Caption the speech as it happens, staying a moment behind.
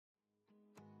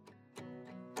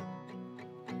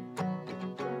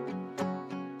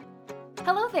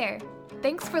Hello there!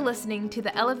 Thanks for listening to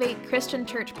the Elevate Christian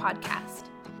Church podcast.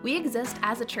 We exist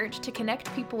as a church to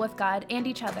connect people with God and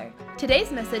each other.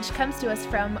 Today's message comes to us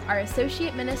from our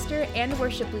Associate Minister and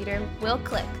Worship Leader, Will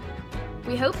Click.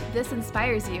 We hope this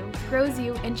inspires you, grows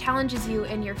you, and challenges you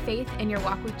in your faith and your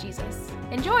walk with Jesus.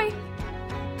 Enjoy!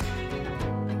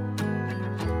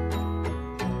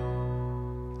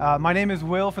 My name is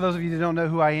Will. For those of you that don't know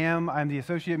who I am, I'm the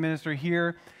Associate Minister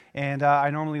here, and I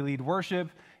normally lead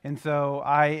worship. And so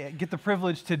I get the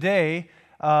privilege today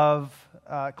of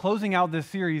closing out this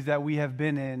series that we have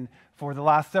been in for the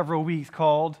last several weeks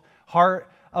called Heart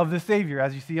of the Savior,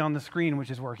 as you see on the screen,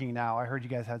 which is working now. I heard you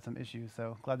guys had some issues,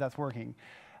 so glad that's working.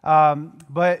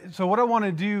 So what I want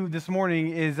to do this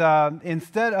morning is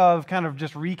instead of kind of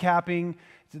just recapping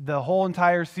the whole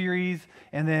entire series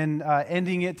and then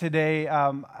ending it today,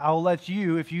 I'll let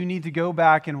you, if you need to go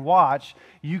back and watch,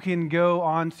 you can go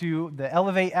onto the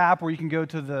Elevate app, or you can go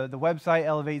to the website,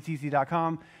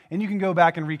 elevatecc.com, and you can go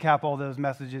back and recap all those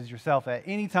messages yourself at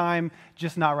any time,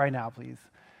 just not right now, please.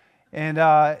 And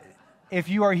if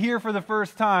you are here for the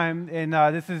first time, and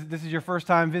this is your first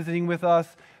time visiting with us,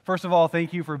 first of all,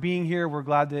 thank you for being here. We're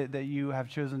glad that you have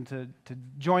chosen to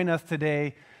join us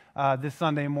today, this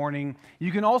Sunday morning.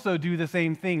 You can also do the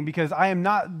same thing, because I am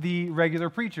not the regular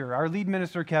preacher. Our lead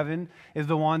minister, Kevin, is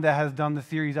the one that has done the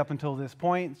series up until this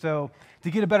point. So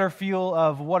to get a better feel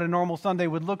of what a normal Sunday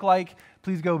would look like,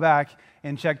 please go back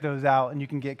and check those out, and you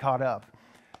can get caught up.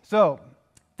 So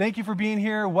thank you for being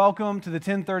here. Welcome to the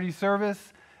 10:30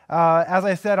 service. As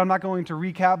I said, I'm not going to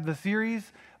recap the series,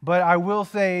 but I will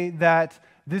say that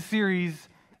this series,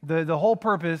 the whole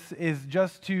purpose is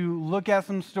just to look at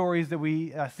some stories that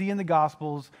we see in the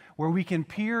Gospels where we can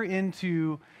peer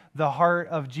into the heart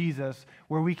of Jesus,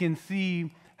 where we can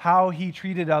see how he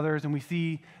treated others, and we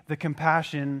see the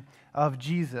compassion of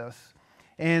Jesus.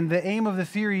 And the aim of the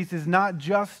series is not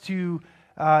just to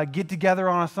get together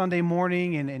on a Sunday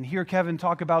morning and hear Kevin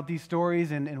talk about these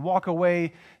stories and walk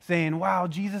away saying, wow,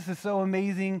 Jesus is so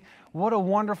amazing. What a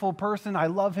wonderful person. I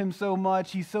love him so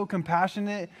much. He's so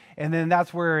compassionate. And then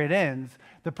that's where it ends.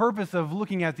 The purpose of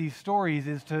looking at these stories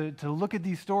is to look at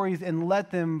these stories and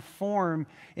let them form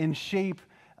and shape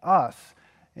us.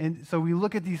 And so we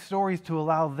look at these stories to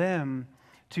allow them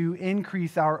to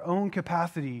increase our own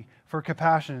capacity for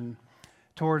compassion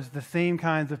towards the same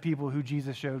kinds of people who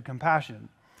Jesus showed compassion.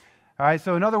 All right,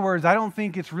 so in other words, I don't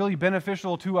think it's really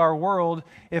beneficial to our world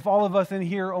if all of us in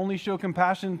here only show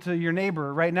compassion to your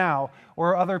neighbor right now,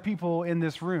 or other people in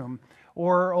this room,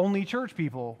 or only church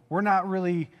people. We're not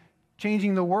really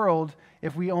changing the world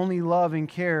if we only love and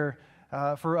care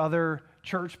for other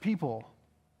church people.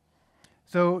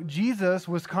 So Jesus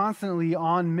was constantly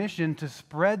on mission to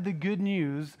spread the good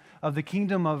news of the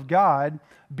kingdom of God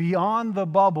beyond the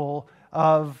bubble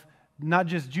of not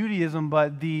just Judaism,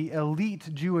 but the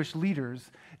elite Jewish leaders.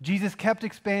 Jesus kept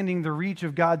expanding the reach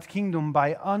of God's kingdom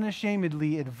by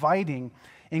unashamedly inviting,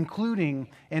 including,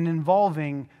 and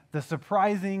involving the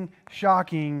surprising,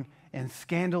 shocking, and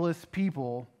scandalous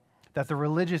people that the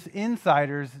religious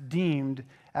insiders deemed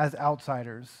as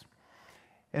outsiders.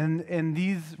 And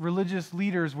these religious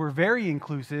leaders were very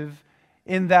inclusive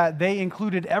in that they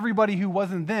included everybody who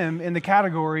wasn't them in the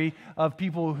category of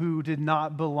people who did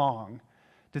not belong,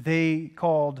 that they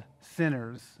called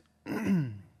sinners.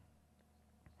 In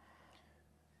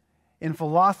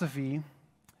philosophy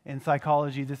and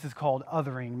psychology, this is called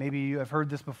othering. Maybe you have heard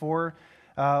this before.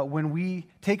 When we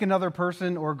take another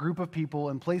person or a group of people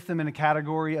and place them in a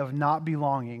category of not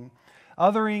belonging.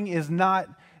 Othering is not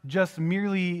just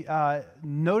merely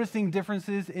noticing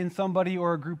differences in somebody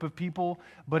or a group of people,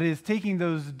 but is taking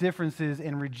those differences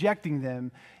and rejecting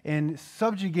them and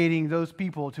subjugating those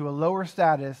people to a lower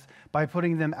status by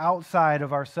putting them outside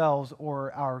of ourselves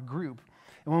or our group.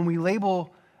 And when we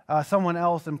label someone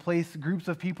else and place groups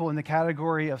of people in the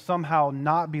category of somehow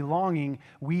not belonging,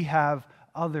 we have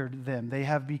othered them. They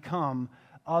have become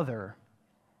other.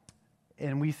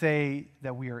 And we say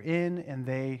that we are in and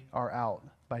they are out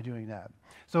by doing that.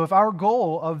 So if our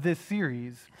goal of this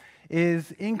series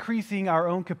is increasing our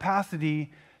own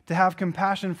capacity to have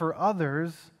compassion for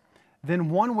others, then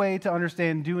one way to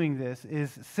understand doing this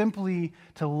is simply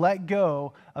to let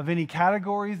go of any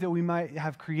categories that we might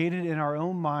have created in our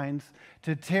own minds,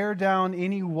 to tear down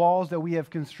any walls that we have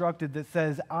constructed that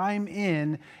says, I'm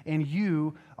in and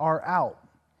you are out.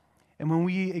 And when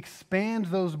we expand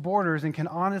those borders and can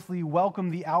honestly welcome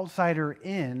the outsider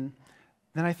in,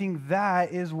 then I think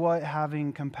that is what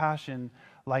having compassion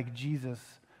like Jesus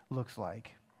looks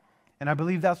like. And I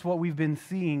believe that's what we've been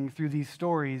seeing through these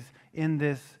stories in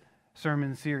this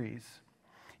sermon series.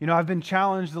 You know, I've been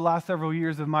challenged the last several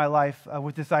years of my life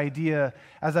with this idea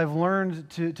as I've learned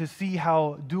to see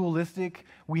how dualistic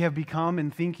we have become in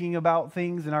thinking about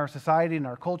things in our society and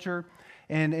our culture.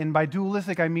 And by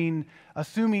dualistic, I mean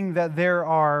assuming that there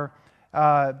are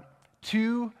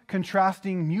two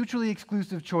contrasting, mutually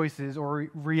exclusive choices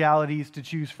or realities to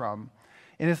choose from.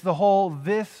 And it's the whole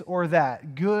this or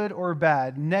that, good or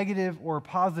bad, negative or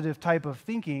positive type of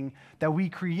thinking that we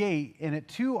create, and it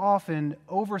too often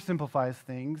oversimplifies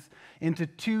things into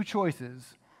two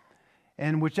choices.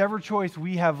 And whichever choice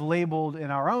we have labeled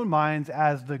in our own minds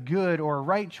as the good or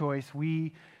right choice,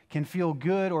 we can feel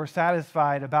good or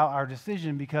satisfied about our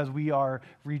decision because we are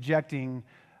rejecting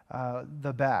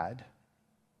the bad.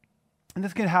 And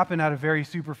this can happen at a very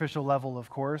superficial level, of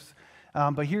course,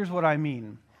 but here's what I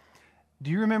mean. Do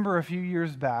you remember a few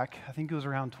years back, I think it was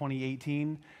around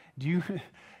 2018,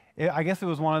 I guess it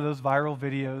was one of those viral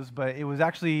videos, but it was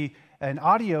actually an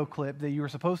audio clip that you were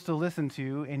supposed to listen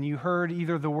to, and you heard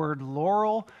either the word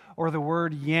Laurel or the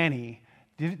word Yanny.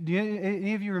 Do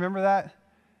any of you remember that?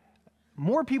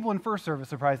 More people in first service,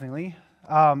 surprisingly.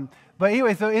 But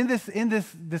anyway, so in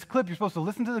this clip, you're supposed to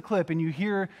listen to the clip, and you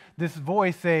hear this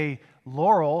voice say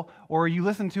Laurel, or you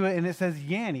listen to it, and it says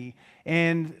Yanny.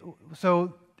 And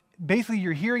so basically,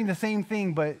 you're hearing the same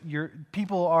thing, but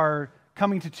people are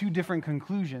coming to two different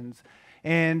conclusions.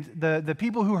 And the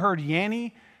people who heard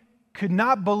Yanny could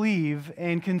not believe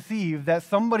and conceive that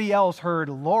somebody else heard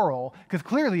Laurel, because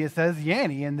clearly it says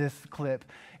Yanny in this clip.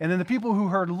 And then the people who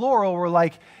heard Laurel were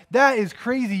like, that is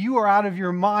crazy, you are out of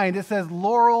your mind. It says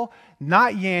Laurel,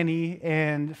 not Yanny,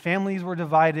 and families were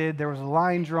divided, there was a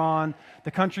line drawn,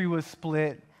 the country was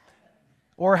split.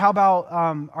 Or how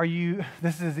about,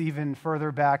 this is even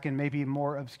further back and maybe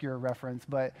more obscure reference,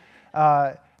 but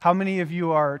how many of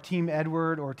you are Team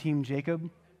Edward or Team Jacob?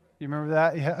 You remember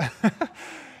that? Yeah.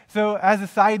 So as a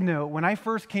side note, when I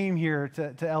first came here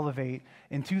to Elevate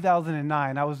in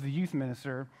 2009, I was the youth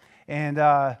minister, and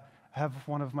I have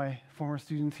one of my former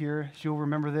students here. She'll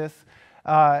remember this.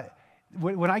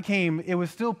 When I came, it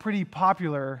was still pretty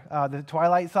popular, the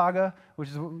Twilight Saga, which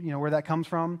is where that comes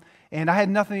from. And I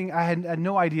had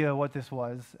no idea what this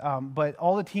was. But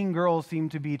all the teen girls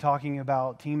seemed to be talking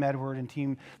about Team Edward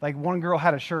and like one girl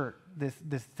had a shirt.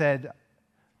 This said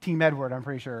Team Edward, I'm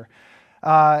pretty sure.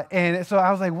 And so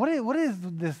I was like, what is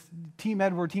this Team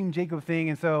Edward, Team Jacob thing?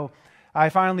 And so I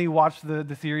finally watched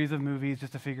the series of movies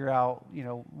just to figure out,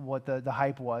 what the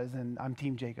hype was. And I'm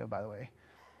Team Jacob, by the way.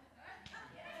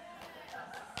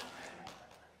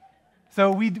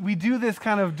 So we do this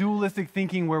kind of dualistic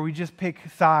thinking where we just pick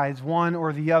sides, one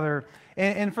or the other.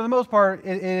 And for the most part,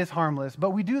 it is harmless. But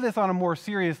we do this on a more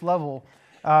serious level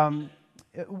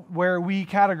where we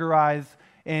categorize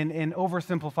and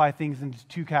oversimplify things into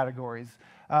two categories.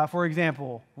 For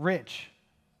example, rich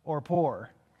or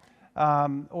poor.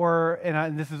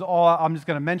 This is all, I'm just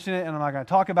going to mention it and I'm not going to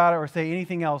talk about it or say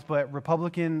anything else, but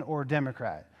Republican or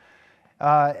Democrat.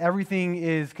 Everything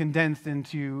is condensed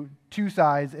into two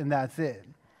sides, and that's it.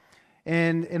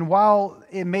 And while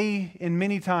it may, in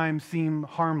many times, seem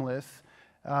harmless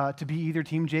to be either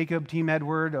Team Jacob, Team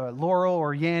Edward, Laurel,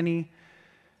 or Yanny,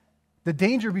 the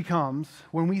danger becomes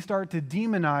when we start to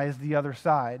demonize the other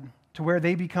side to where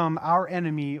they become our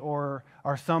enemy or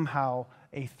are somehow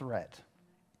a threat.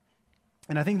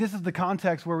 And I think this is the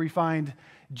context where we find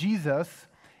Jesus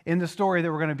in the story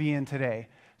that we're going to be in today.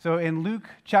 So in Luke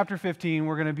chapter 15,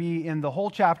 we're going to be in the whole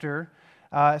chapter.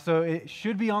 So it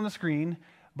should be on the screen,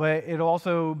 but it'll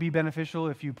also be beneficial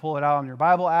if you pull it out on your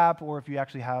Bible app or if you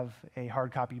actually have a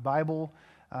hard copy Bible.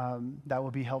 That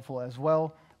will be helpful as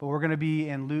well. But we're going to be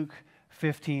in Luke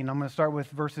 15. I'm going to start with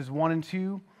verses 1 and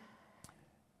 2.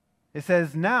 It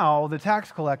says, "Now the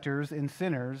tax collectors and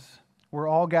sinners were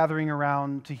all gathering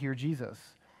around to hear Jesus.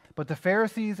 But the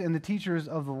Pharisees and the teachers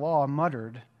of the law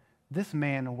muttered, 'This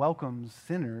man welcomes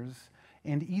sinners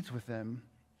and eats with them.'"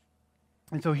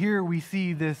 And so here we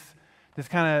see this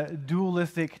kind of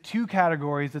dualistic two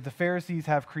categories that the Pharisees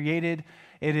have created.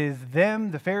 It is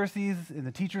them, the Pharisees and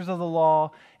the teachers of the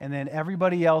law, and then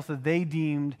everybody else that they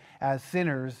deemed as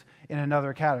sinners in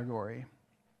another category.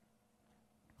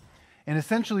 And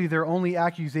essentially their only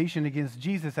accusation against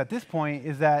Jesus at this point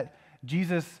is that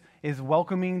Jesus is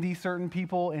welcoming these certain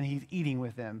people and he's eating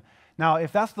with them. Now,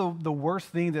 if that's the worst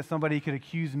thing that somebody could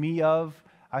accuse me of,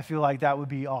 I feel like that would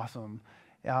be awesome.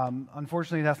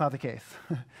 Unfortunately, that's not the case.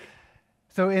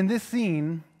 So in this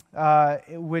scene,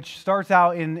 which starts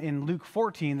out in Luke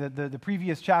 14, the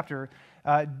previous chapter,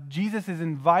 Jesus is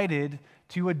invited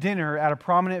to a dinner at a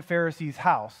prominent Pharisee's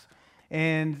house.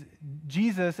 And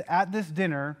Jesus, at this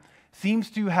dinner,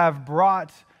 seems to have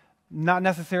brought not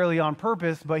necessarily on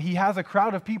purpose, but he has a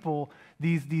crowd of people,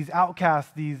 these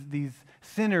outcasts, these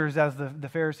sinners, as the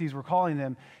Pharisees were calling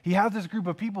them. He has this group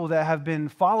of people that have been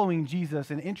following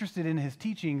Jesus and interested in his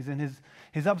teachings and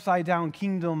his upside-down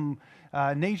kingdom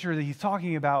nature that he's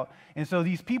talking about. And so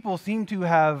these people seem to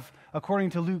have,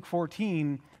 according to Luke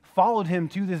 14, followed him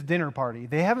to this dinner party.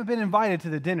 They haven't been invited to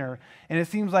the dinner, and it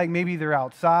seems like maybe they're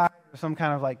outside, or some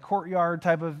kind of like courtyard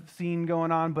type of scene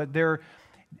going on, but they're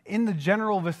in the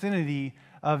general vicinity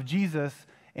of Jesus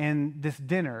and this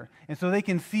dinner. And so they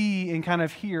can see and kind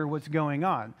of hear what's going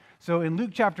on. So in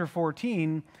Luke chapter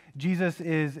 14, Jesus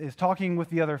is talking with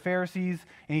the other Pharisees,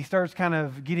 and he starts kind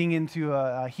of getting into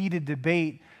a heated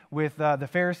debate with the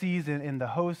Pharisees and the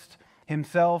host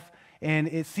himself. And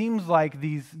it seems like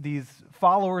these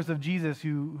followers of Jesus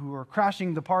who are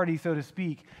crashing the party, so to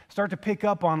speak, start to pick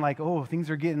up on like, oh, things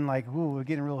are getting like, ooh, we're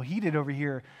getting real heated over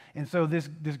here. And so this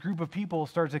group of people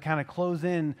starts to kind of close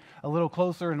in a little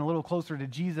closer and a little closer to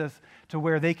Jesus to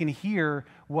where they can hear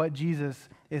what Jesus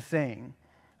is saying.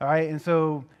 All right, and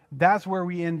so that's where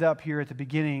we end up here at the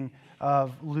beginning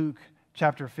of Luke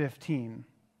chapter 15.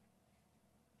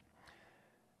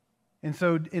 And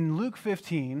so in Luke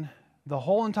 15, the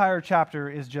whole entire chapter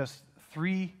is just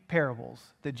 3 parables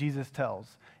that Jesus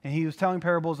tells. And he was telling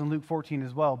parables in Luke 14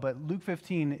 as well, but Luke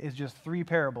 15 is just 3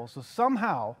 parables. So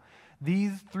somehow,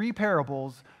 these 3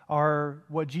 parables are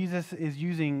what Jesus is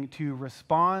using to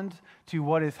respond to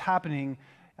what is happening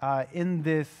in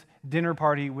this dinner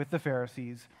party with the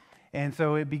Pharisees. And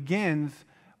so it begins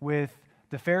with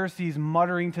the Pharisees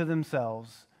muttering to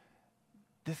themselves,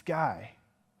 this guy,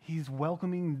 he's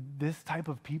welcoming this type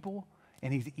of people?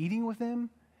 And he's eating with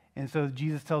them. And so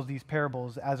Jesus tells these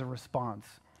parables as a response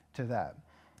to that.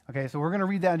 Okay, so we're going to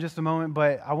read that in just a moment,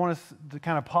 but I want us to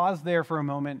kind of pause there for a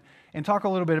moment and talk a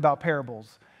little bit about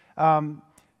parables.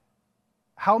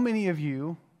 How many of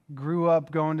you grew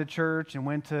up going to church and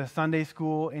went to Sunday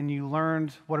school and you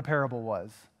learned what a parable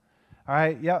was? All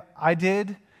right, yeah, I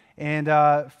did.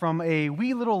 And from a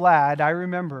wee little lad, I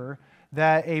remember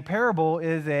that a parable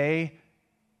is a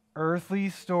earthly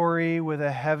story with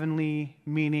a heavenly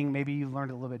meaning. Maybe you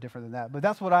learned a little bit different than that, but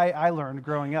that's what I learned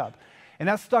growing up. And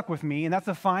that stuck with me, and that's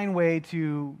a fine way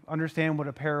to understand what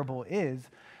a parable is.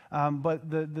 But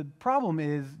the problem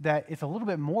is that it's a little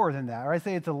bit more than that, or I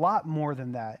say it's a lot more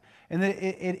than that. And that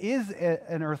it is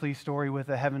an earthly story with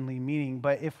a heavenly meaning,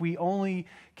 but if we only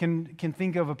can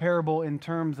think of a parable in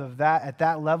terms of that at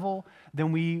that level,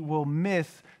 then we will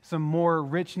miss some more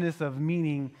richness of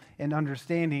meaning and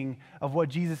understanding of what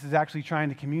Jesus is actually trying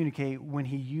to communicate when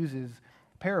he uses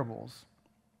parables.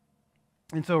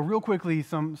 And so real quickly,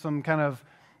 some kind of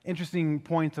interesting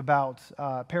points about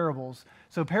parables.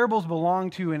 So parables belong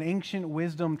to an ancient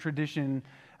wisdom tradition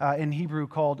in Hebrew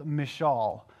called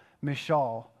mishal.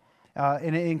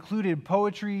 And it included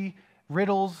poetry,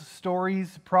 riddles,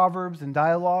 stories, proverbs, and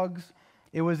dialogues.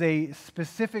 It was a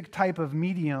specific type of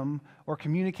medium or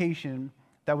communication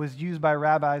that was used by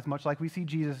rabbis, much like we see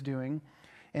Jesus doing.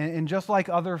 And just like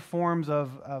other forms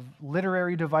of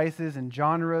literary devices and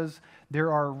genres,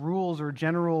 there are rules or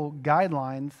general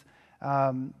guidelines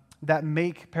that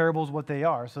make parables what they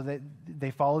are. So that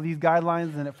they follow these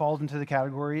guidelines, and it falls into the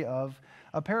category of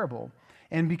a parable.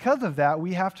 And because of that,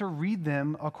 we have to read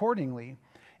them accordingly.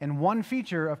 And one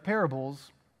feature of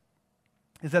parables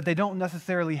is that they don't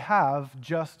necessarily have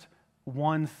just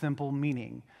one simple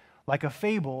meaning. Like a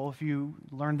fable, if you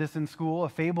learned this in school, a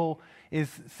fable is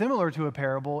similar to a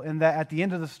parable in that at the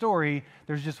end of the story,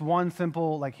 there's just one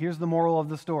simple, like, here's the moral of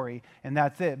the story, and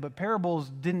that's it. But parables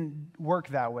didn't work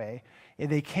that way.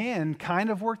 They can kind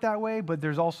of work that way, but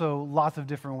there's also lots of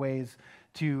different ways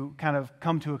to kind of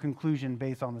come to a conclusion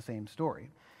based on the same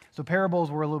story. So parables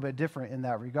were a little bit different in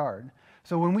that regard.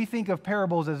 So when we think of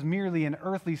parables as merely an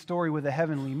earthly story with a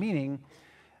heavenly meaning,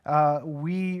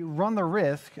 we run the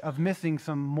risk of missing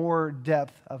some more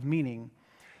depth of meaning.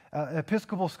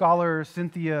 Episcopal scholar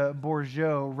Cynthia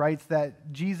Bourgeault writes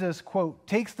that Jesus, quote,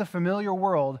 takes the familiar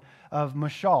world of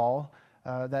mashal,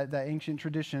 that ancient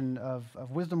tradition of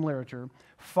wisdom literature,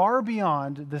 far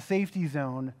beyond the safety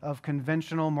zone of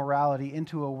conventional morality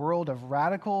into a world of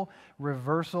radical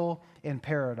reversal and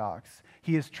paradox.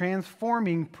 He is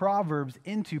transforming proverbs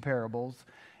into parables,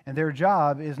 and their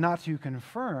job is not to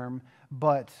confirm,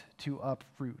 but to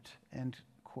uproot, end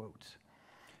quote.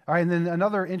 All right, and then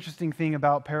another interesting thing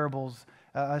about parables,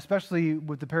 especially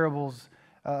with the parables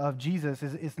of Jesus,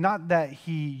 is it's not that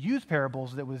he used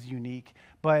parables that was unique,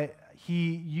 but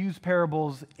he used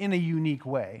parables in a unique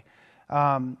way.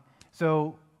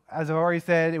 So, as I've already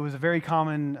said, it was a very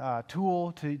common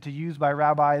tool to use by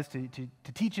rabbis to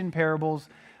teach in parables.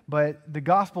 But the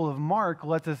Gospel of Mark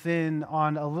lets us in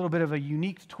on a little bit of a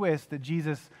unique twist that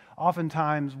Jesus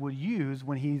oftentimes would use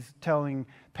when he's telling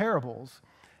parables.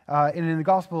 And in the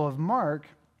Gospel of Mark,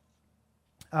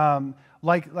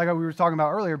 like we were talking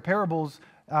about earlier, parables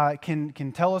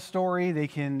can tell a story. They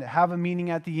can have a meaning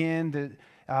at the end that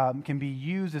can be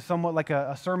used as somewhat like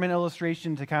a sermon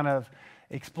illustration to kind of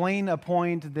explain a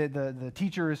point that the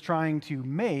teacher is trying to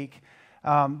make.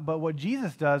 But what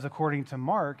Jesus does, according to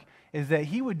Mark, is that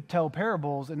he would tell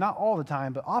parables, and not all the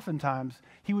time, but oftentimes,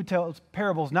 he would tell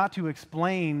parables not to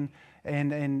explain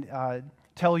and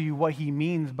tell you what he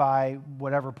means by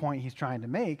whatever point he's trying to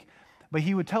make, but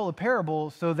he would tell a parable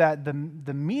so that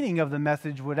the meaning of the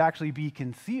message would actually be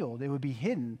concealed. It would be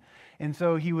hidden. And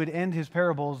so he would end his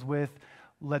parables with,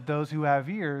 "Let those who have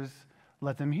ears,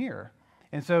 let them hear."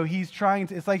 And so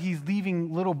it's like he's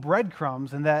leaving little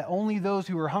breadcrumbs, and that only those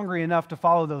who are hungry enough to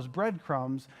follow those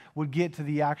breadcrumbs would get to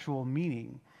the actual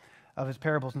meaning of his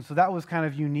parables. And so that was kind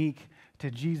of unique to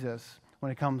Jesus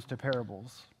when it comes to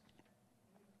parables.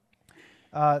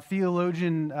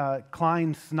 Theologian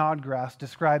Klein Snodgrass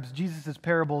describes Jesus'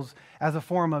 parables as a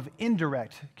form of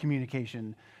indirect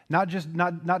communication. Not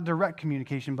direct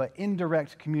communication, but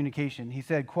indirect communication. He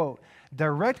said, quote,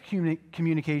 "Direct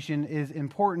communication is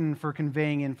important for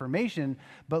conveying information,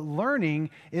 but learning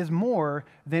is more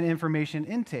than information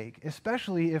intake,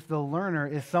 especially if the learner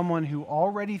is someone who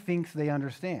already thinks they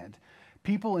understand.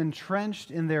 People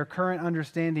entrenched in their current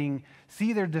understanding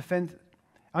set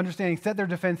their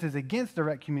defenses against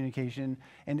direct communication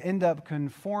and end up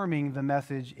conforming the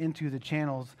message into the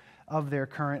channels of their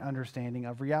current understanding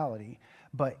of reality.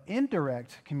 But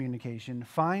indirect communication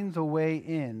finds a way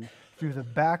in through the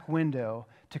back window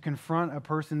to confront a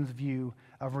person's view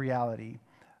of reality.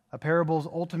 A parable's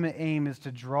ultimate aim is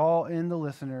to draw in the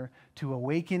listener, to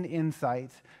awaken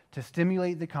insight, to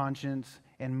stimulate the conscience,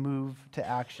 and move to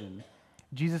action.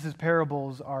 Jesus'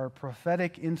 parables are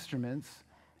prophetic instruments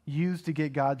used to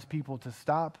get God's people to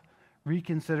stop,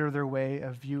 reconsider their way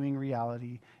of viewing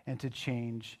reality, and to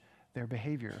change their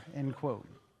behavior," end quote.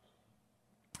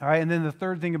 All right, and then the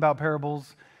third thing about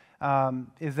parables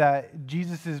is that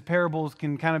Jesus' parables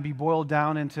can kind of be boiled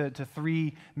down into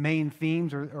three main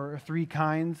themes or three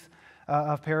kinds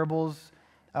of parables.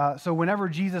 So whenever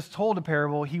Jesus told a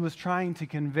parable, he was trying to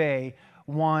convey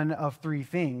one of three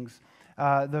things.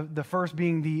 The first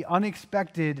being the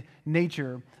unexpected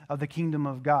nature of the kingdom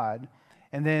of God.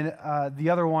 And then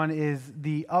the other one is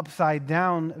the upside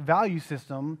down value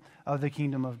system of the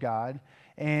kingdom of God.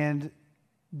 And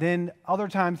then other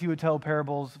times he would tell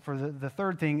parables for the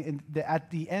third thing.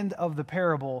 At the end of the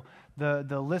parable,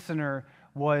 the listener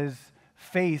was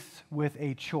faced with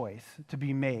a choice to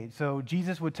be made. So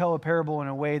Jesus would tell a parable in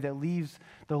a way that leaves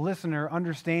the listener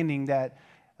understanding that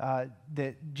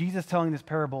Jesus telling this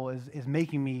parable is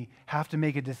making me have to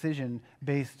make a decision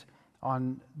based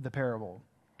on the parable.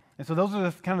 And so those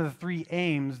are kind of the three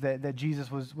aims that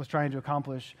Jesus was trying to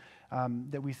accomplish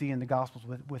that we see in the Gospels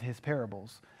with his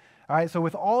parables. All right, so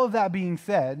with all of that being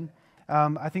said,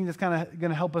 I think that's kind of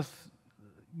going to help us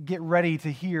get ready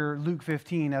to hear Luke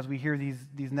 15 as we hear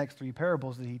these next three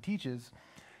parables that he teaches.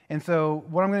 And so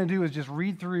what I'm going to do is just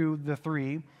read through the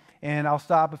three, and I'll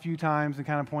stop a few times and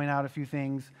kind of point out a few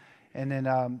things, and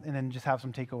then just have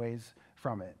some takeaways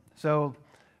from it. So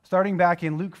starting back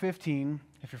in Luke 15,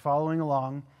 if you're following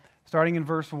along, starting in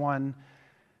verse 1,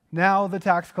 "Now the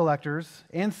tax collectors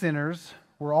and sinners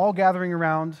were all gathering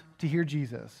around to hear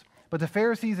Jesus. But the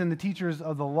Pharisees and the teachers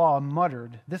of the law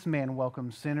muttered, 'This man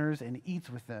welcomes sinners and eats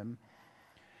with them.'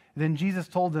 Then Jesus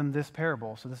told them this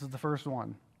parable." So this is the first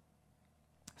one.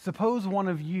 "Suppose one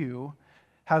of you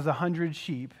has 100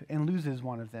 sheep and loses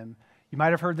one of them." You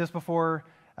might have heard this before,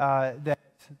 that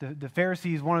the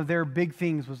Pharisees, one of their big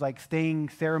things was like staying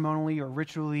ceremonially or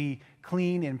ritually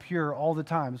clean and pure all the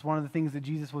time. It's one of the things that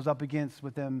Jesus was up against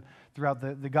with them throughout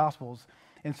the Gospels.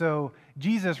 And so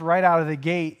Jesus, right out of the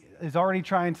gate, is already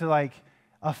trying to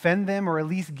offend them or at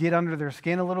least get under their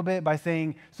skin a little bit by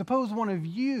saying, "Suppose one of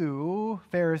you,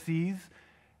 Pharisees,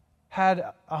 had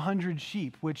 100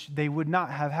 sheep," which they would not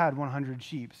have had 100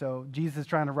 sheep. So Jesus is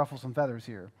trying to ruffle some feathers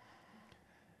here.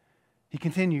 He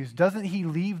continues, "Doesn't he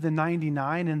leave the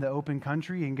 99 in the open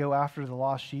country and go after the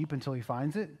lost sheep until he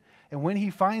finds it? And when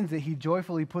he finds it, he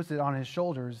joyfully puts it on his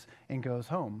shoulders and goes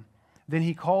home. Then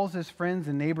he calls his friends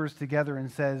and neighbors together and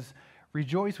says,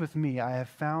 'Rejoice with me, I have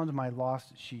found my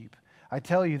lost sheep.' I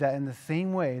tell you that in the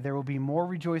same way, there will be more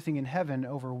rejoicing in heaven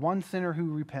over one sinner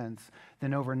who repents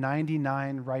than over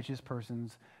 99 righteous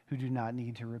persons who do not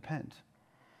need to repent."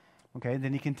 Okay,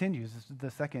 then he continues. This is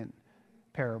the second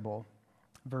parable,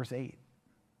 verse 8.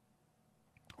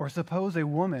 Or suppose a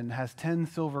woman has 10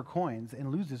 silver coins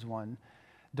and loses one.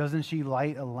 Doesn't she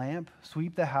light a lamp,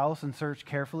 sweep the house, and search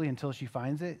carefully until she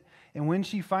finds it? And when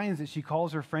she finds it, she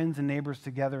calls her friends and neighbors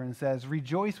together and says,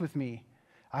 'Rejoice with me,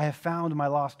 I have found my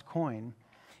lost coin.'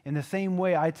 In the same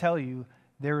way, I tell you,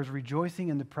 there is rejoicing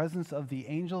in the presence of the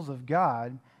angels of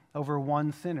God over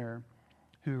one sinner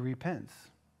who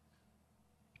repents."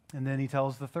 And then he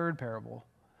tells the third parable.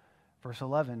 Verse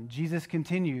 11, Jesus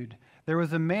continued, "There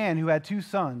was a man who had 2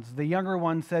 sons. The younger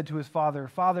one said to his father,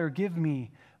 'Father, give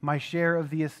me my share of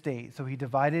the estate.' So he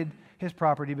divided his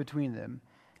property between them.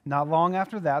 Not long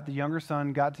after that, the younger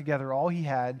son got together all he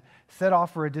had, set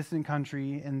off for a distant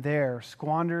country, and there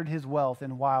squandered his wealth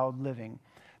in wild living."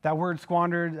 That word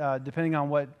squandered, depending on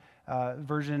what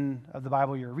version of the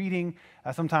Bible you're reading,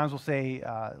 sometimes we'll say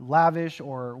lavish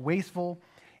or wasteful.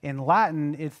 In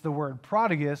Latin, it's the word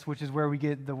prodigus, which is where we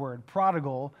get the word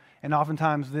prodigal, and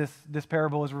oftentimes this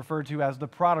parable is referred to as the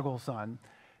prodigal son.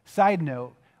 Side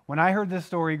note, when I heard this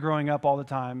story growing up all the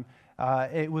time,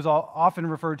 it was often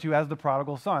referred to as the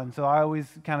prodigal son, so I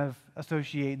always kind of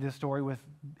associate this story with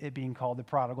it being called the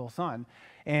prodigal son.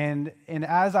 And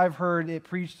as I've heard it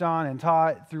preached on and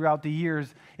taught throughout the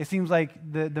years, it seems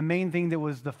like the main thing that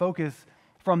was the focus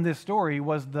from this story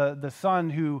was the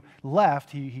son who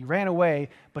left. He ran away,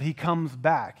 but he comes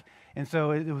back. And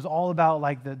so it was all about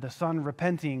like the son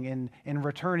repenting and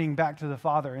returning back to the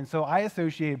father. And so I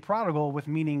associated prodigal with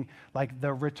meaning like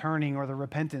the returning or the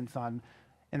repentant son,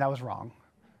 and that was wrong.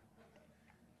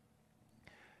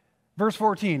 Verse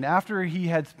 14, after he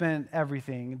had spent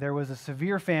everything, there was a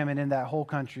severe famine in that whole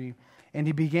country, and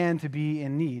he began to be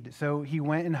in need. So he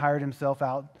went and hired himself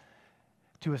out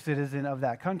to a citizen of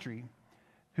that country,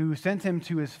 who sent him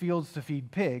to his fields to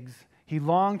feed pigs. He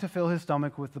longed to fill his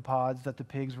stomach with the pods that the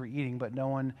pigs were eating, but no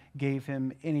one gave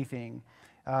him anything.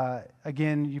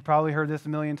 Again, you probably heard this a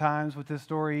million times with this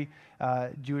story.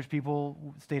 Jewish people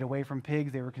stayed away from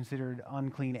pigs. They were considered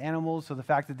unclean animals. So the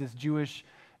fact that this Jewish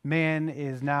man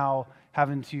is now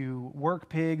having to work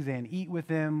pigs and eat with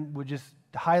them would just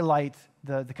highlight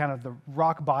the kind of the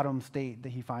rock bottom state that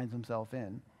he finds himself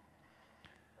in.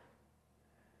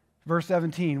 Verse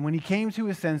 17, when he came to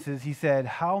his senses, he said,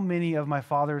 "How many of my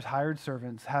father's hired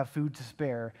servants have food to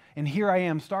spare, and here I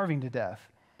am starving to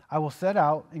death? I will set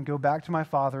out and go back to my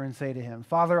father and say to him,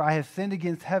 'Father, I have sinned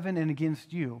against heaven and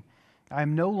against you. I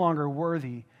am no longer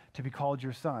worthy to be called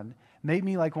your son. Make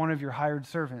me like one of your hired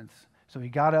servants.' So he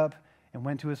got up and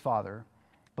went to his father.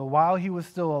 But while he was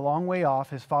still a long way off,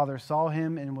 his father saw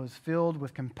him and was filled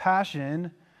with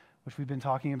compassion," which we've been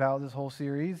talking about this whole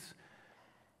series.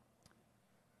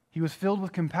 He was filled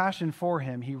with compassion for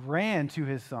him. He ran to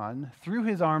his son, threw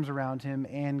his arms around him,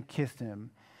 and kissed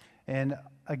him. And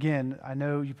again, I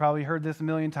know you probably heard this a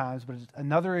million times, but it's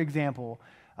another example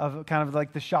of kind of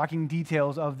like the shocking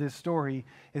details of this story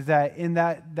is that in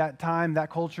that time, that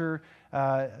culture,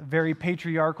 very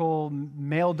patriarchal,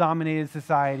 male-dominated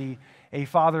society, a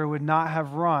father would not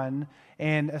have run,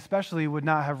 and especially would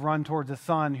not have run towards a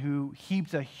son who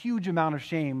heaps a huge amount of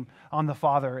shame on the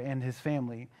father and his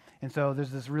family. And so there's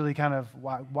this really kind of,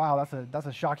 wow, that's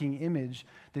a shocking image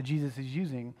that Jesus is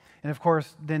using. And of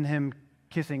course, then him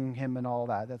kissing him and all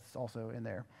that, that's also in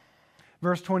there.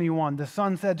 Verse 21, the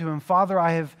son said to him, "Father,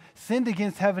 I have sinned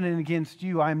against heaven and against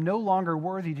you. I am no longer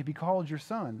worthy to be called your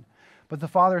son." But the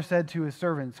father said to his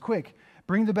servants, "Quick,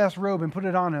 bring the best robe and put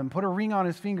it on him. Put a ring on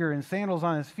his finger and sandals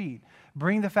on his feet.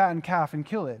 Bring the fattened calf and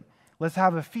kill it. Let's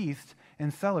have a feast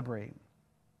and celebrate.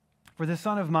 For this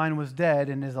son of mine was dead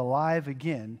and is alive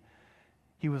again.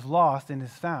 He was lost and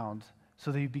is found."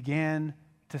 So they began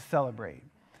to celebrate.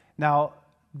 Now,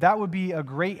 that would be a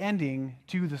great ending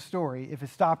to the story if it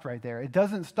stopped right there. It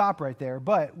doesn't stop right there,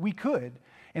 but we could.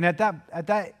 And at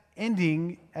that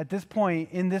ending, at this point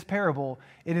in this parable,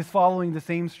 it is following the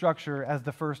same structure as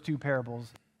the first 2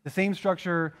 parables. The same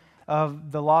structure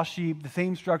of the lost sheep, the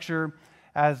same structure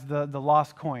as the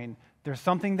lost coin. There's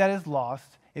something that is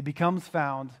lost, it becomes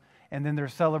found, and then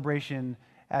there's celebration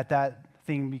at that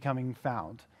thing becoming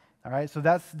found. All right, so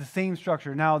that's the same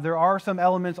structure. Now, there are some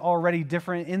elements already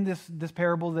different in this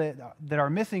parable that are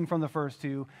missing from the first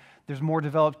 2. There's more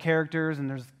developed characters, and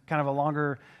there's kind of a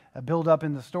longer build-up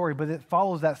in the story, but it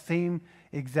follows that same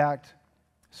exact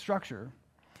structure.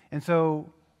 And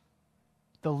so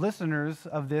the listeners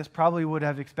of this probably would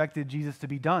have expected Jesus to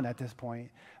be done at this point,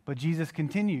 but Jesus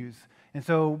continues. And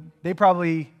so they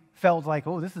probably felt like,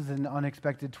 oh, this is an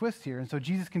unexpected twist here. And so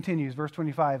Jesus continues, verse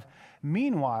 25,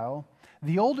 "Meanwhile,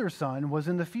 the older son was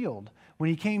in the field. When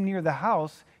he came near the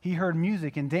house, he heard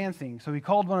music and dancing. So he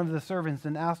called one of the servants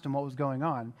and asked him what was going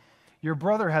on. "Your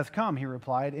brother has come," he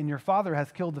replied, "and your father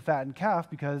has killed the fattened calf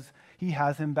because he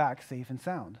has him back safe and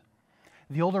sound."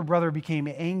 The older brother became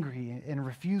angry and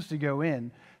refused to go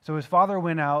in. So his father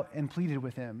went out and pleaded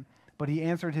with him. But he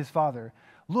answered his father,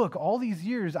 "Look, all these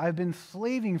years I've been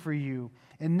slaving for you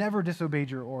and never disobeyed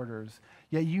your orders.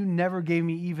 Yet you never gave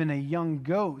me even a young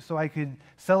goat so I could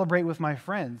celebrate with my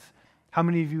friends." How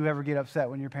many of you ever get upset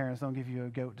when your parents don't give you a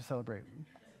goat to celebrate?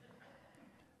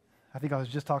 I think I was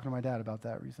just talking to my dad about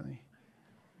that recently.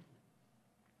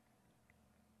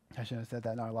 I shouldn't have said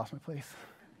that. Now I lost my place.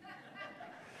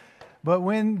 "But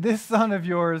when this son of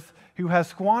yours, who has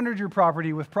squandered your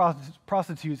property with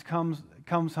prostitutes,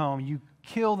 comes home, you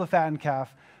kill the fattened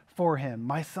calf for him."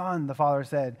 "My son," the father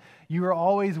said, "you are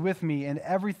always with me, and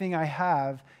everything I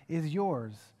have is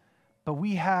yours. But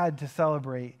we had to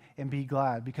celebrate and be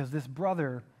glad, because this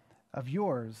brother of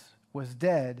yours was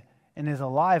dead and is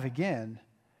alive again.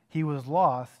 He was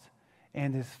lost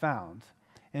and is found."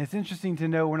 And it's interesting to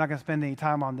note, we're not going to spend any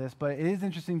time on this, but it is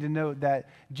interesting to note that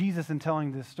Jesus, in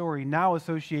telling this story, now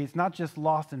associates not just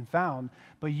lost and found,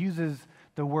 but uses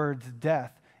the words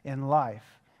death and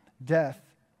life. Death,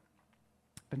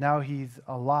 but now he's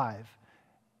alive.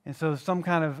 And so some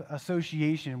kind of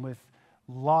association with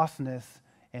lostness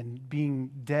and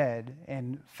being dead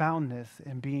and foundness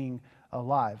and being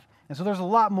alive. And so there's a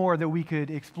lot more that we could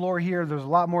explore here. There's a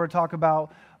lot more to talk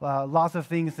about, lots of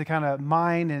things to kind of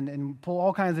mine and pull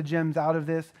all kinds of gems out of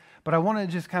this. But I want to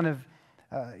just kind of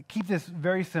keep this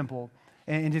very simple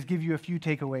and just give you a few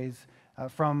takeaways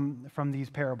from these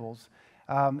parables.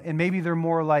 And maybe they're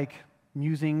more like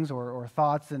musings or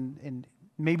thoughts, and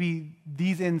maybe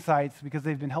these insights, because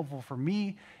they've been helpful for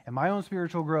me and my own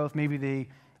spiritual growth, maybe they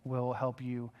will help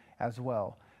you as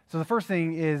well. So the first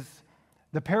thing is,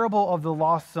 the parable of the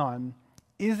lost son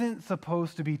isn't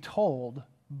supposed to be told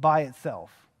by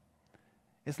itself.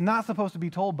 It's not supposed to be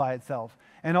told by itself.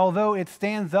 And although it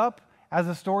stands up as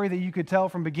a story that you could tell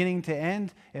from beginning to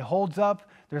end, it holds up.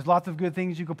 There's lots of good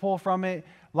things you could pull from it,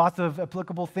 lots of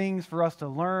applicable things for us to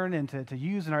learn and to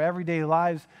use in our everyday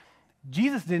lives.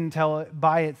 Jesus didn't tell it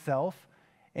by itself,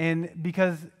 and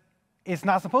because it's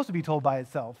not supposed to be told by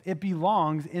itself. It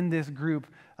belongs in this group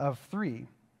of three.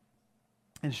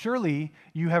 And surely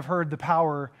you have heard the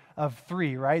power of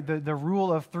three, right? The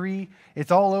rule of three.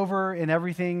 It's all over in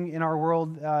everything in our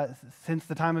world since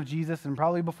the time of Jesus and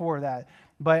probably before that.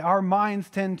 But our minds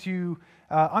tend to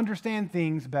understand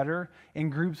things better in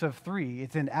groups of three.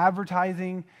 It's in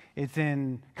advertising, it's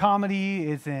in comedy,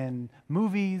 it's in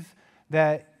movies,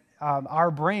 that our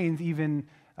brains even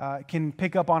can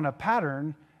pick up on a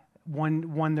pattern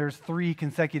when there's three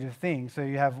consecutive things. So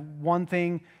you have one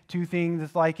thing, two things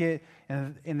that's like it,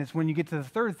 and it's when you get to the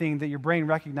third thing that your brain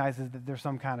recognizes that there's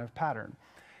some kind of pattern.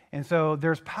 And so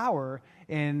there's power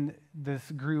in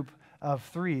this group of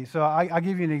three. So I'll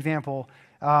give you an example.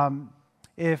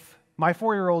 If my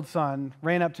 4-year-old son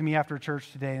ran up to me after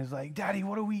church today and was like, "Daddy,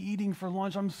 what are we eating for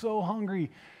lunch? I'm so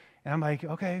hungry." And I'm like,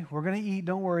 "Okay, we're going to eat,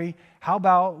 don't worry. How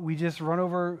about we just run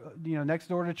over, next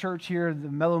door to church here, the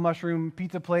Mellow Mushroom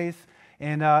Pizza place,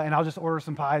 and I'll just order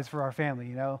some pies for our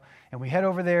family, And we head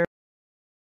over there.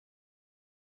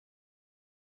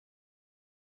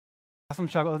 Some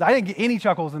chuckles. I didn't get any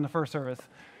chuckles in the first service.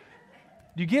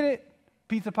 Do you get it?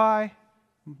 Pizza pie.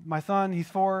 My son, he's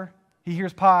 4. He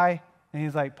hears pie, and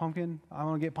he's like, "Pumpkin? I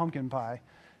want to get pumpkin pie."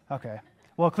 Okay.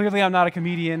 Well, clearly I'm not a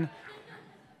comedian.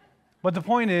 But the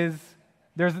point is,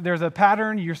 there's a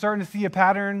pattern. You're starting to see a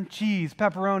pattern: cheese,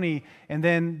 pepperoni, and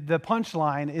then the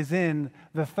punchline is in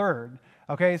the third.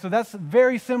 Okay, so that's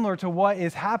very similar to what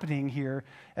is happening here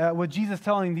with Jesus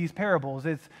telling these parables.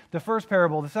 It's the first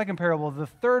parable, the second parable, the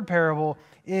third parable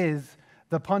is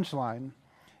the punchline.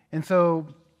 And so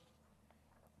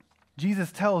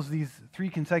Jesus tells these 3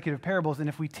 consecutive parables, and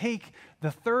if we take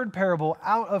the third parable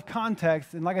out of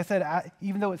context, and like I said,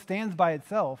 even though it stands by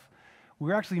itself,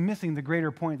 we're actually missing the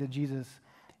greater point that Jesus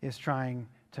is trying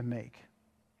to make.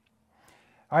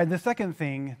 All right, the second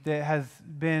thing that has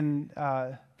been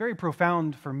very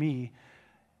profound for me,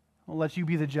 I'll let you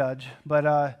be the judge,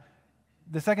 but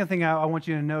the second thing I want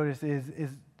you to notice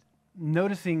is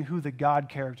noticing who the God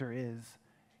character is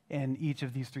in each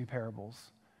of these 3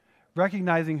 parables.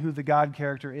 Recognizing who the God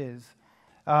character is.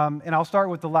 And I'll start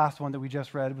with the last one that we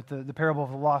just read, with the parable of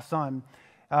the lost son.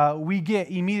 We get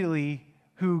immediately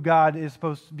who God is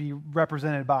supposed to be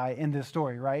represented by in this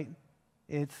story, right?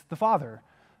 It's the Father.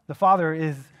 The Father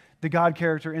is the God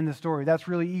character in the story. That's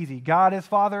really easy. God is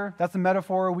Father. That's a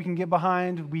metaphor we can get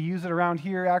behind. We use it around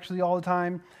here actually all the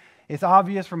time. It's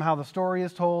obvious from how the story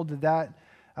is told that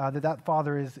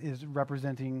Father is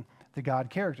representing the God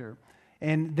character.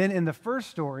 And then in the first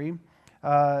story,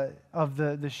 of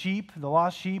the sheep, the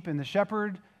lost sheep, and the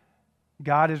shepherd,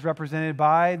 God is represented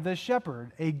by the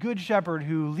shepherd, a good shepherd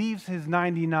who leaves his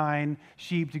 99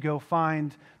 sheep to go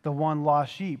find the one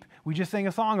lost sheep. We just sang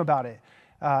a song about it,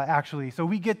 actually. So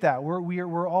we get that.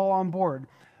 We're all on board.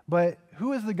 But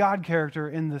who is the God character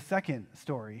in the second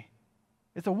story?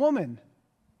 It's a woman.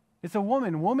 It's a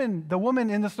woman. The woman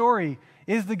in the story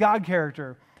is the God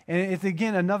character. And it's,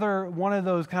 again, another one of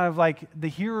those kind of like the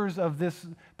hearers of this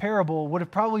parable would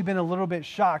have probably been a little bit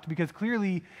shocked because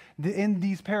clearly in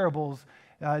these parables,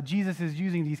 Jesus is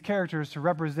using these characters to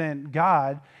represent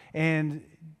God, and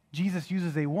Jesus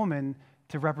uses a woman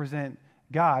to represent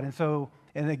God. And so,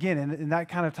 and again, in that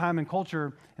kind of time and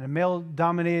culture, in a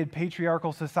male-dominated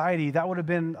patriarchal society, that would have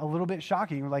been a little bit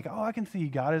shocking. We're like, oh, I can see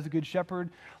God as a good shepherd.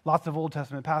 Lots of Old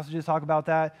Testament passages talk about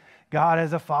that. God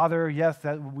as a father, yes,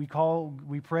 that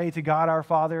we pray to God our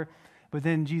Father. But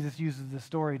then Jesus uses the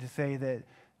story to say that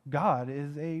God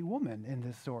is a woman in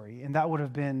this story. And that would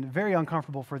have been very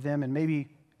uncomfortable for them and maybe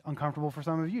uncomfortable for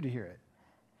some of you to hear it.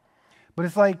 But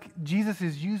it's like Jesus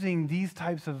is using these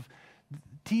types of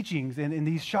teachings and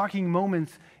these shocking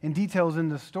moments and details in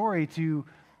the story to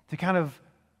kind of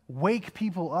wake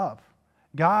people up.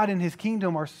 God and his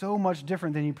kingdom are so much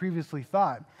different than you previously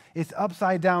thought. It's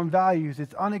upside down values.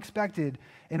 It's unexpected.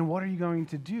 And what are you going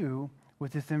to do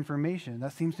with this information?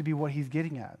 That seems to be what he's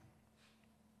getting at.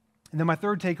 And then my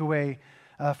third takeaway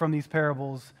from these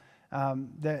parables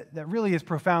that really is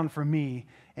profound for me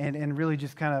and really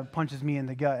just kind of punches me in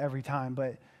the gut every time.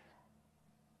 But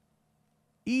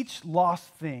each lost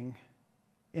thing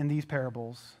in these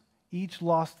parables, each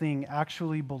lost thing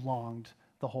actually belonged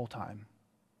the whole time.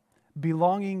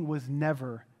 Belonging was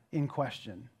never in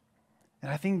question. And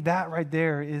I think that right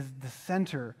there is the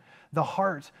center, the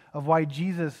heart of why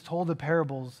Jesus told the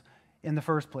parables in the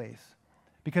first place.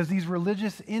 Because these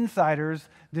religious insiders,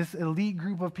 this elite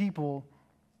group of people,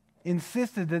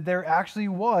 insisted that there actually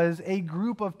was a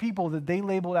group of people that they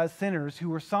labeled as sinners who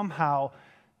were somehow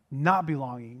not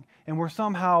belonging and were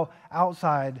somehow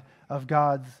outside of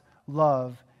God's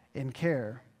love and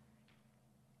care.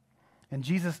 And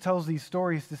Jesus tells these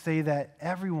stories to say that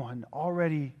everyone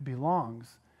already belongs.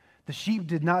 The sheep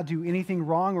did not do anything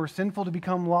wrong or sinful to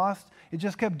become lost. It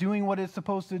just kept doing what it's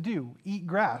supposed to do, eat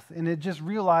grass. And it just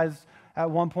realized at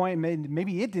one point,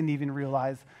 maybe it didn't even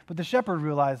realize, but the shepherd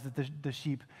realized that the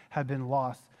sheep had been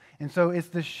lost. And so it's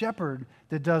the shepherd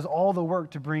that does all the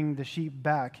work to bring the sheep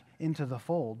back into the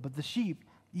fold. But the sheep,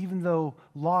 even though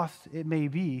lost it may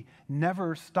be,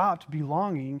 never stopped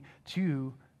belonging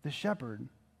to the shepherd.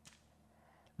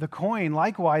 The coin,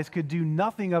 likewise, could do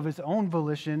nothing of its own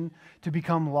volition to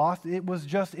become lost. It was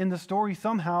just in the story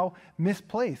somehow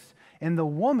misplaced. And the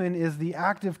woman is the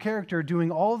active character doing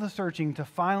all the searching to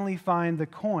finally find the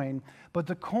coin, but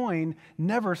the coin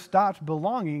never stopped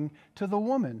belonging to the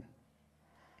woman.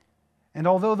 And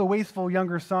although the wasteful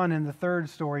younger son in the third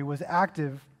story was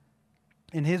active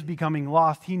in his becoming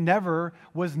lost, he never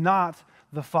was not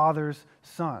the father's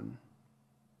son.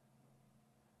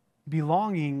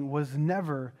 Belonging was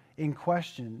never in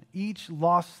question. Each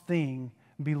lost thing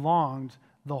belonged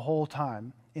the whole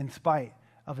time, in spite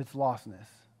of its lostness.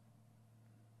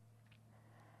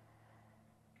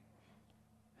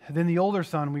 Then the older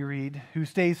son, we read, who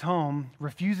stays home,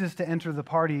 refuses to enter the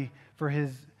party for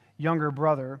his younger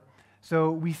brother.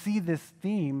 So we see this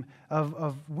theme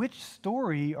of which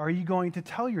story are you going to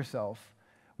tell yourself?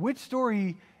 Which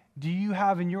story do you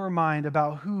have in your mind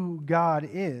about who God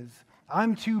is?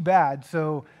 I'm too bad,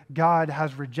 so God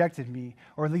has rejected me.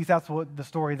 Or at least that's what the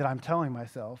story that I'm telling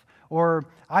myself. Or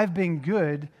I've been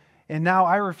good, and now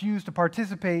I refuse to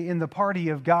participate in the party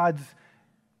of God's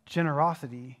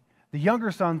generosity. The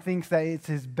younger son thinks that it's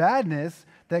his badness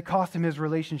that cost him his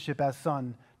relationship as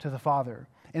son to the father.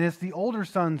 And it's the older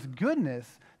son's goodness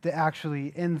that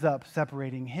actually ends up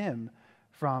separating him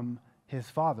from his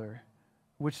father.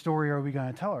 Which story are we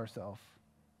going to tell ourselves?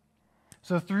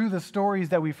 So through the stories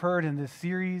that we've heard in this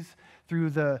series,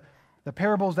 through the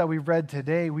parables that we've read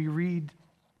today, we read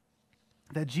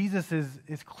that Jesus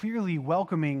is clearly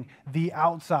welcoming the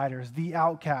outsiders, the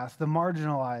outcasts, the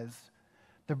marginalized,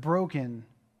 the broken.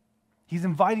 He's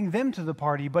inviting them to the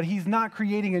party, but he's not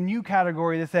creating a new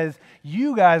category that says,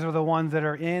 you guys are the ones that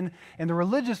are in, and the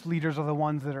religious leaders are the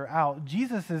ones that are out.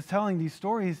 Jesus is telling these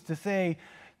stories to say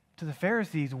to the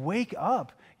Pharisees, wake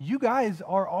up. You guys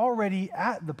are already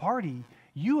at the party.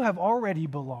 You have already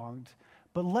belonged,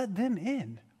 but let them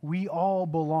in. We all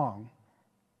belong.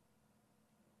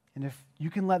 And if you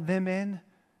can let them in,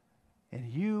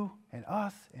 and you and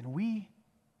us and we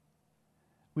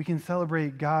can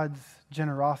celebrate God's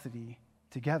generosity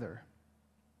together.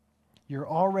 You're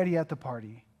already at the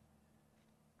party.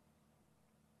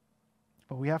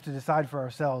 but we have to decide for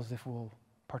ourselves if we'll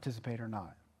participate or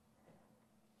not.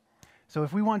 So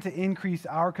if we want to increase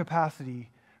our capacity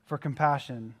for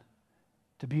compassion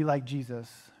to be like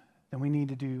Jesus, then we need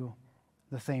to do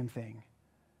the same thing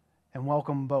and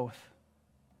welcome both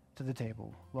to the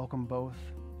table, welcome both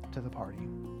to the party.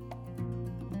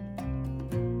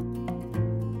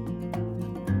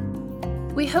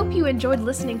 We hope you enjoyed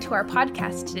listening to our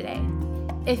podcast today.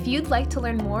 If you'd like to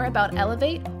learn more about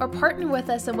Elevate or partner with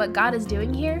us in what God is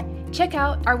doing here, check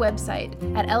out our website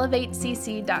at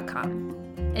elevatecc.com.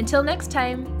 Until next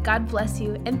time, God bless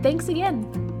you, and thanks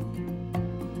again.